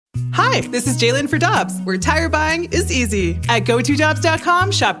Hi, this is Jalen for Dobbs, where tire buying is easy. At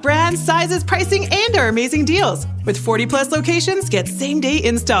GoToDobbs.com, shop brands, sizes, pricing, and our amazing deals. With 40-plus locations, get same-day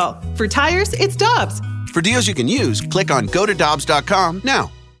install. For tires, it's Dobbs. For deals you can use, click on GoToDobbs.com now.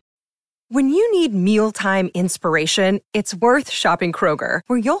 When you need mealtime inspiration, it's worth shopping Kroger,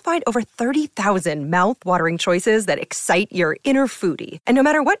 where you'll find over 30,000 mouth-watering choices that excite your inner foodie. And no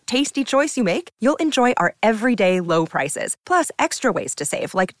matter what tasty choice you make, you'll enjoy our everyday low prices, plus extra ways to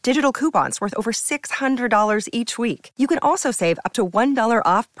save, like digital coupons worth over $600 each week. You can also save up to $1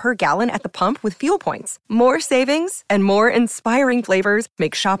 off per gallon at the pump with fuel points. More savings and more inspiring flavors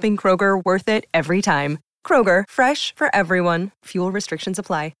make shopping Kroger worth it every time. Kroger, fresh for everyone. Fuel restrictions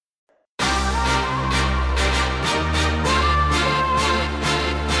apply.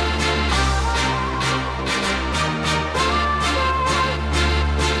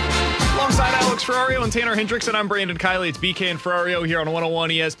 Ferrario and Tanner Hendrickson. I'm Brandon Kiley. It's BK and Ferrario here on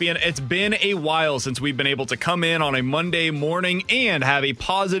 101 ESPN. It's been a while since we've been able to come in on a Monday morning and have a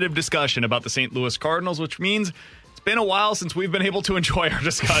positive discussion about the St. Louis Cardinals, which means it's been a while since we've been able to enjoy our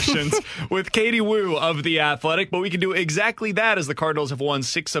discussions with Katie Woo of The Athletic, but we can do exactly that as the Cardinals have won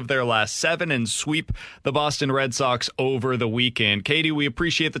 6 of their last 7 and sweep the Boston Red Sox over the weekend. Katie, we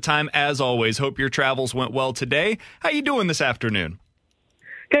appreciate the time as always. Hope your travels went well today. How you doing this afternoon?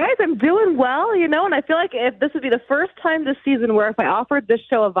 Guys, I'm doing well, and I feel like if this would be the first time this season where if I offered this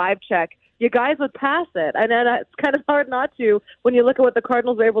show a vibe check, you guys would pass it. And then it's kind of hard not to when you look at what the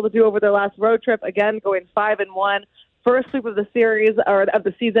Cardinals were able to do over their last road trip, again, going 5-1, first sweep of the series or of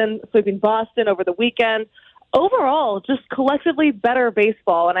the season, sweeping Boston over the weekend. Overall, just collectively better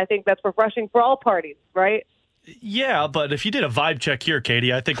baseball, and I think that's refreshing for all parties, right? Yeah, but if you did a vibe check here,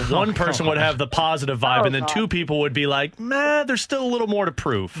 Katie, I think one person would have the positive vibe, and then 2 people would be like, "Nah, there's still a little more to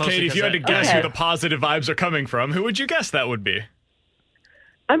prove." Katie, if you had to guess who the positive vibes are coming from, who would you guess that would be?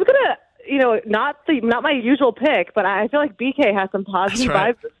 I'm gonna, not my usual pick, but I feel like BK has some positive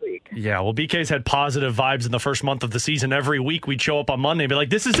vibes this week. Yeah, well, BK's had positive vibes in the first month of the season. Every week we'd show up on Monday and be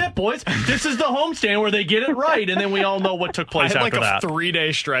like, "This is it, boys. This is the homestand where they get it right," and then we all know what took place after that. I had like a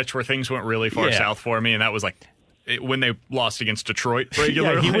 3-day stretch where things went really far south for me, and that was like when they lost against Detroit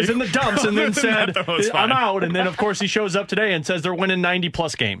regularly. Yeah, he was in the dumps and then said, "I'm out." And then, of course, he shows up today and says they're winning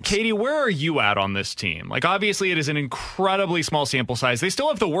 90-plus games. Katie, where are you at on this team? Like, obviously, it is an incredibly small sample size. They still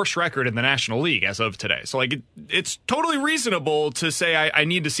have the worst record in the National League as of today. So, like, it's totally reasonable to say I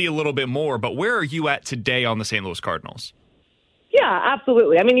need to see a little bit more. But where are you at today on the St. Louis Cardinals? Yeah,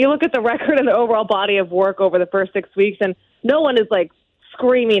 absolutely. I mean, you look at the record and the overall body of work over the first 6 weeks, and no one is, like,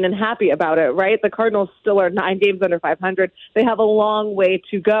 screaming and happy about it, right? The Cardinals still are 9 games under 500. They have a long way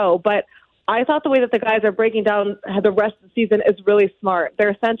to go. But I thought the way that the guys are breaking down the rest of the season is really smart.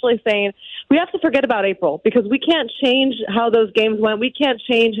 They're essentially saying, we have to forget about April because we can't change how those games went. We can't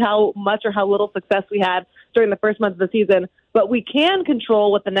change how much or how little success we had during the first month of the season, but we can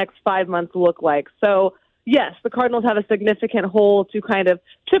control what the next 5 months look like. So, yes, the Cardinals have a significant hole to kind of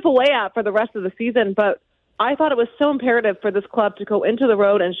chip away at for the rest of the season, but I thought it was so imperative for this club to go into the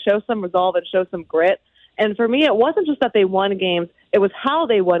road and show some resolve and show some grit. And for me, it wasn't just that they won games. It was how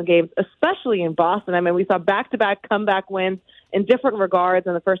they won games, especially in Boston. I mean, we saw back-to-back comeback wins in different regards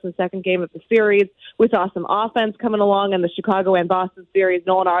in the first and second game of the series. We saw some offense coming along in the Chicago and Boston series.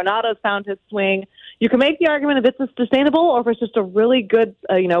 Nolan Arenado's found his swing. You can make the argument if it's sustainable or if it's just a really good,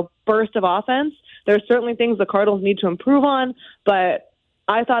 burst of offense. There are certainly things the Cardinals need to improve on, but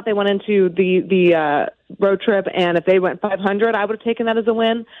I thought they went into the road trip, and if they went 500, I would have taken that as a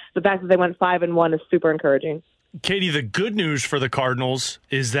win. The fact that they went 5-1 is super encouraging. Katie, the good news for the Cardinals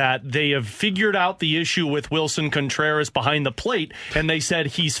is that they have figured out the issue with Wilson Contreras behind the plate, and they said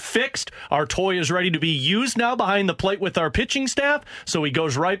he's fixed. Our toy is ready to be used now behind the plate with our pitching staff, so he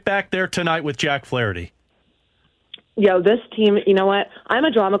goes right back there tonight with Jack Flaherty. This team, you know what? I'm a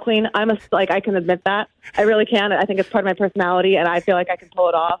drama queen. I can admit that. I really can. I think it's part of my personality, and I feel like I can pull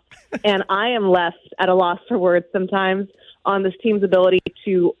it off. And I am left at a loss for words sometimes on this team's ability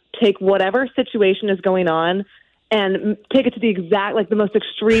to take whatever situation is going on and take it to the most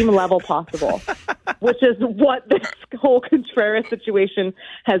extreme level possible, which is what this whole Contreras situation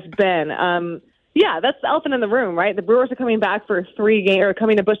has been. That's the elephant in the room, right? The Brewers are coming back for 3 games, or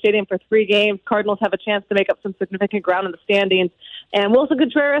coming to Busch Stadium for 3 games. Cardinals have a chance to make up some significant ground in the standings. And Wilson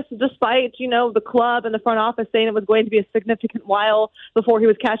Contreras, despite, the club and the front office saying it was going to be a significant while before he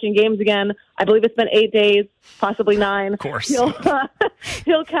was catching games again, I believe it's been 8 days, possibly 9. Of course.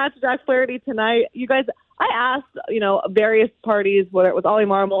 He'll catch Jack Flaherty tonight. You guys, I asked, various parties, whether it was Ollie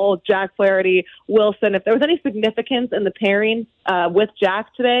Marmol, Jack Flaherty, Wilson, if there was any significance in the pairing with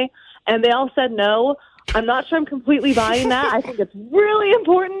Jack today. And they all said no. I'm not sure I'm completely buying that. I think it's really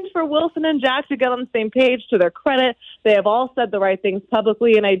important for Wilson and Jack to get on the same page. To their credit, they have all said the right things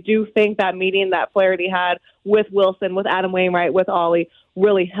publicly, and I do think that meeting that Flaherty had with Wilson, with Adam Wainwright, with Ollie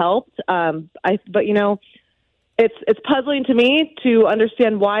really helped. But you know, it's puzzling to me to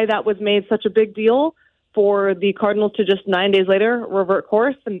understand why that was made such a big deal for the Cardinals to just 9 days later revert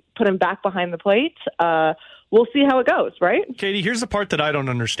course and put him back behind the plate. We'll see how it goes, right? Katie, here's the part that I don't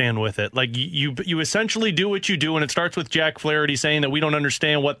understand with it. Like, you essentially do what you do, and it starts with Jack Flaherty saying that we don't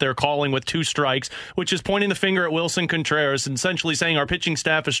understand what they're calling with 2 strikes, which is pointing the finger at Wilson Contreras and essentially saying our pitching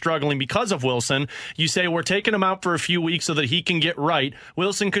staff is struggling because of Wilson. You say we're taking him out for a few weeks so that he can get right.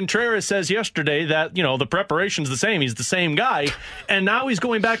 Wilson Contreras says yesterday that, you know, the preparation's the same. He's the same guy. And now he's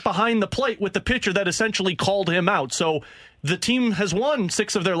going back behind the plate with the pitcher that essentially called him out. So the team has won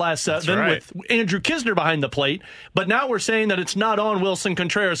 6 of their last 7 with Andrew Kisner behind the plate, but now we're saying that it's not on Wilson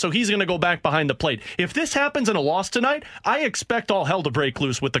Contreras, so he's going to go back behind the plate. If this happens in a loss tonight, I expect all hell to break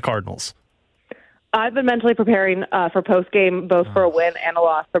loose with the Cardinals. I've been mentally preparing for post-game, both for a win and a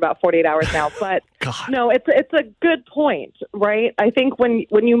loss, for about 48 hours now. But no, it's a good point, right? I think when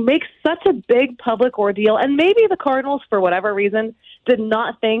you make such a big public ordeal, and maybe the Cardinals, for whatever reason, did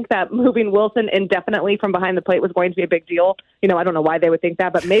not think that moving Wilson indefinitely from behind the plate was going to be a big deal. You know, I don't know why they would think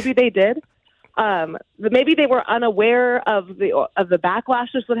that, but maybe they did. Maybe they were unaware of the backlash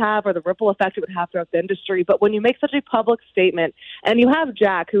this would have, or the ripple effect it would have throughout the industry. But when you make such a public statement, and you have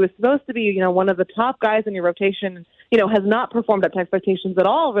Jack, who is supposed to be, you know, one of the top guys in your rotation, you know, has not performed up to expectations at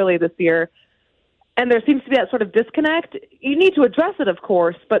all really this year, and there seems to be that sort of disconnect, you need to address it, of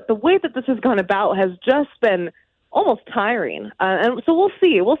course. But the way that this has gone about has just been almost tiring. And so we'll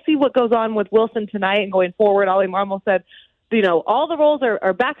see. We'll see what goes on with Wilson tonight and going forward. Ollie Marmol said, you know, all the roles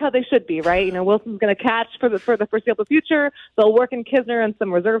are back how they should be, right? You know, Wilson's going to catch for the foreseeable future. They'll work in Kisner and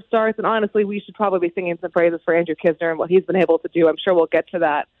some reserve starts. And honestly, we should probably be singing some praises for Andrew Kisner and what he's been able to do. I'm sure we'll get to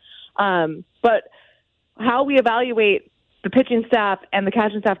that. But how we evaluate the pitching staff and the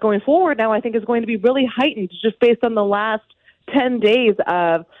catching staff going forward now, I think, is going to be really heightened just based on the last 10 days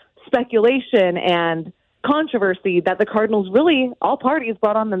of speculation and controversy that the Cardinals really, all parties,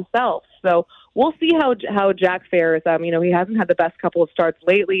 brought on themselves. So we'll see how Jack fares. You know, he hasn't had the best couple of starts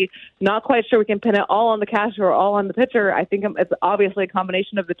lately. Not quite sure we can pin it all on the catcher or all on the pitcher. I think it's obviously a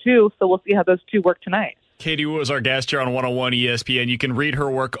combination of the two, so we'll see how those two work tonight. Katie Wu is our guest here on 101 ESPN. You can read her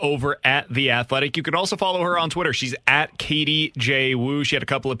work over at The Athletic. You can also follow her on Twitter. She's at Katie J. Wu. She had a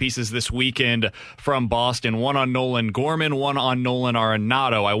couple of pieces this weekend from Boston, one on Nolan Gorman, one on Nolan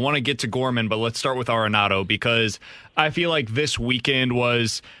Arenado. I want to get to Gorman, but let's start with Arenado because I feel like this weekend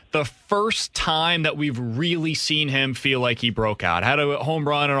was the first time that we've really seen him feel like he broke out. Had a home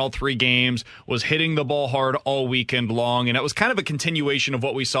run in all 3 games, was hitting the ball hard all weekend long, and it was kind of a continuation of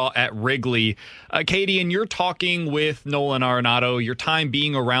what we saw at Wrigley. Katie, and you're talking with Nolan Arenado, your time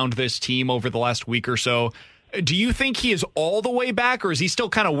being around this team over the last week or so. Do you think he is all the way back, or is he still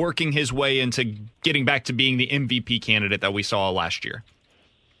kind of working his way into getting back to being the MVP candidate that we saw last year?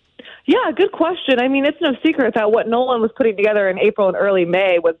 Yeah, good question. I mean, it's no secret that what Nolan was putting together in April and early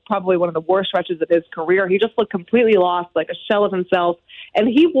May was probably one of the worst stretches of his career. He just looked completely lost, like a shell of himself. And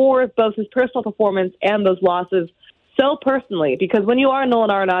he wore both his personal performance and those losses so personally, because when you are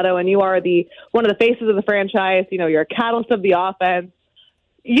Nolan Arenado and you are one of the faces of the franchise, you know, you're a catalyst of the offense,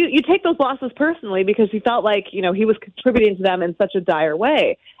 you take those losses personally because you felt like, you know, he was contributing to them in such a dire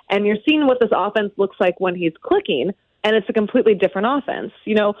way. And you're seeing what this offense looks like when he's clicking, and it's a completely different offense.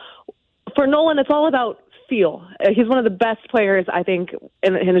 You know, for Nolan, it's all about feel. He's one of the best players, I think,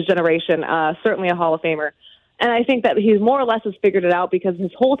 in his generation, certainly a Hall of Famer. And I think that he more or less has figured it out because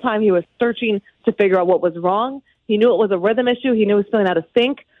his whole time he was searching to figure out what was wrong. He knew it was a rhythm issue. He knew he was feeling out of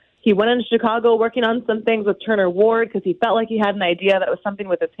sync. He went into Chicago working on some things with Turner Ward because he felt like he had an idea that it was something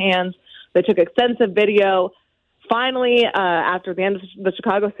with his hands. They took extensive video. Finally, after the end of the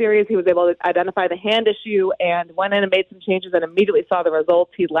Chicago series, he was able to identify the hand issue and went in and made some changes and immediately saw the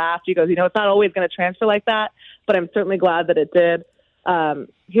results. He laughed. He goes, you know, it's not always going to transfer like that, but I'm certainly glad that it did.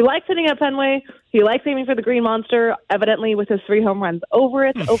 He likes hitting at Fenway. He likes aiming for the Green Monster, evidently with his 3 home runs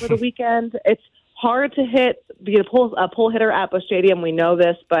over the weekend. It's hard to be a pull hitter at Busch Stadium. We know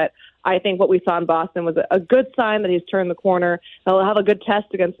this, but I think what we saw in Boston was a good sign that he's turned the corner. They'll have a good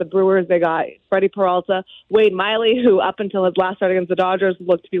test against the Brewers. They got Freddie Peralta, Wade Miley, who up until his last start against the Dodgers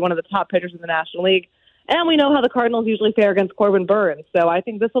looked to be one of the top pitchers in the National League. And we know how the Cardinals usually fare against Corbin Burns. So I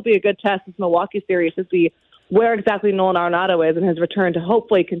think this will be a good test, this Milwaukee series, to see where exactly Nolan Arenado is in his return to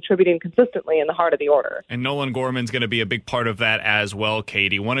hopefully contributing consistently in the heart of the order. And Nolan Gorman's going to be a big part of that as well,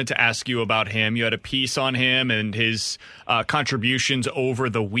 Katie. Wanted to ask you about him. You had a piece on him and his contributions over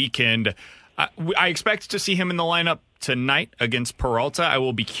the weekend. I expect to see him in the lineup tonight against Peralta. I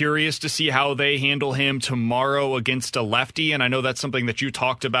will be curious to see how they handle him tomorrow against a lefty, and I know that's something that you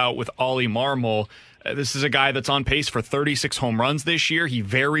talked about with Ollie Marmol. This is a guy that's on pace for 36 home runs this year. He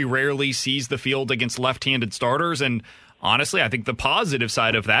very rarely sees the field against left-handed starters, and honestly, I think the positive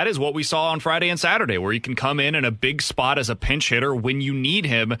side of that is what we saw on Friday and Saturday, where he can come in a big spot as a pinch hitter when you need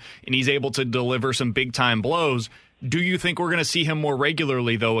him, and he's able to deliver some big-time blows. Do you think we're going to see him more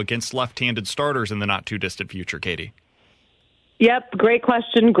regularly, though, against left-handed starters in the not-too-distant future, Katie? Yep, great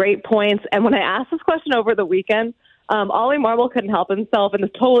question, great points. And when I asked this question over the weekend, Ollie Marmol couldn't help himself and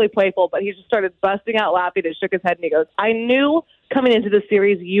was totally playful, but he just started busting out laughing and shook his head, and he goes, I knew coming into the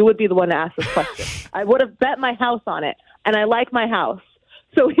series you would be the one to ask this question. I would have bet my house on it, and I like my house.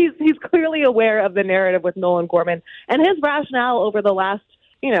 So he's clearly aware of the narrative with Nolan Gorman, and his rationale over the last,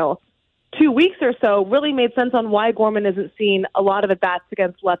 2 weeks or so really made sense on why Gorman isn't seeing a lot of at-bats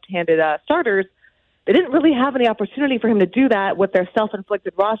against left-handed starters. They didn't really have any opportunity for him to do that with their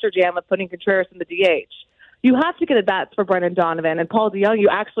self-inflicted roster jam of putting Contreras in the DH. You have to get at-bats for Brendan Donovan, and Paul DeJong, you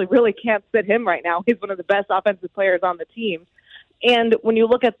actually really can't sit him right now. He's one of the best offensive players on the team. And when you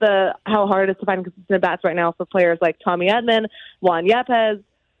look at how hard it is to find consistent at-bats right now for players like Tommy Edman, Juan Yepes,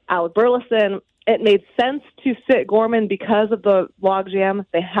 Alec Burleson, it made sense to sit Gorman because of the logjam.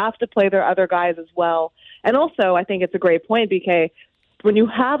 They have to play their other guys as well. And also, I think it's a great point, BK, when you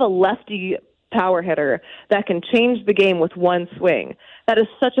have a lefty power hitter that can change the game with one swing, that is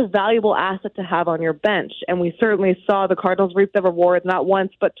such a valuable asset to have on your bench. And we certainly saw the Cardinals reap the rewards not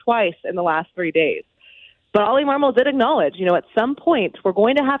once but twice in the last 3 days. But Ollie Marmol did acknowledge, at some point we're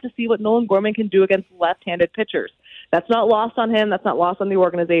going to have to see what Nolan Gorman can do against left-handed pitchers. That's not lost on him. That's not lost on the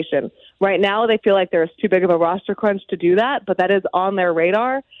organization. Right now, they feel like there's too big of a roster crunch to do that, but that is on their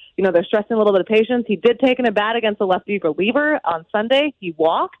radar. They're stressing a little bit of patience. He did take an at-bat against a lefty reliever on Sunday. He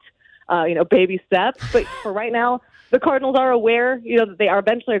walked, baby steps. But for right now, the Cardinals are aware, that they are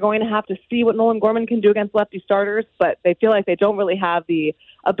eventually going to have to see what Nolan Gorman can do against lefty starters, but they feel like they don't really have the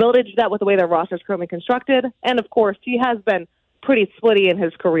ability to do that with the way their roster is currently constructed. And, of course, he has been pretty splitty in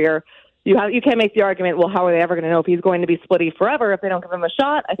his career. You can't make the argument, well, how are they ever going to know if he's going to be splitty forever if they don't give him a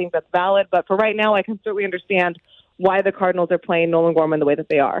shot? I think that's valid. But for right now, I can certainly understand why the Cardinals are playing Nolan Gorman the way that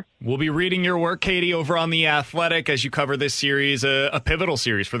they are. We'll be reading your work, Katie, over on The Athletic as you cover this series, a pivotal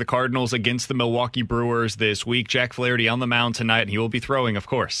series for the Cardinals against the Milwaukee Brewers this week. Jack Flaherty on the mound tonight, and he will be throwing, of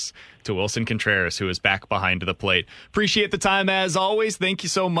course, to Wilson Contreras, who is back behind the plate. Appreciate the time, as always. Thank you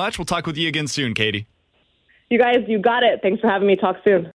so much. We'll talk with you again soon, Katie. You guys, you got it. Thanks for having me. Talk soon.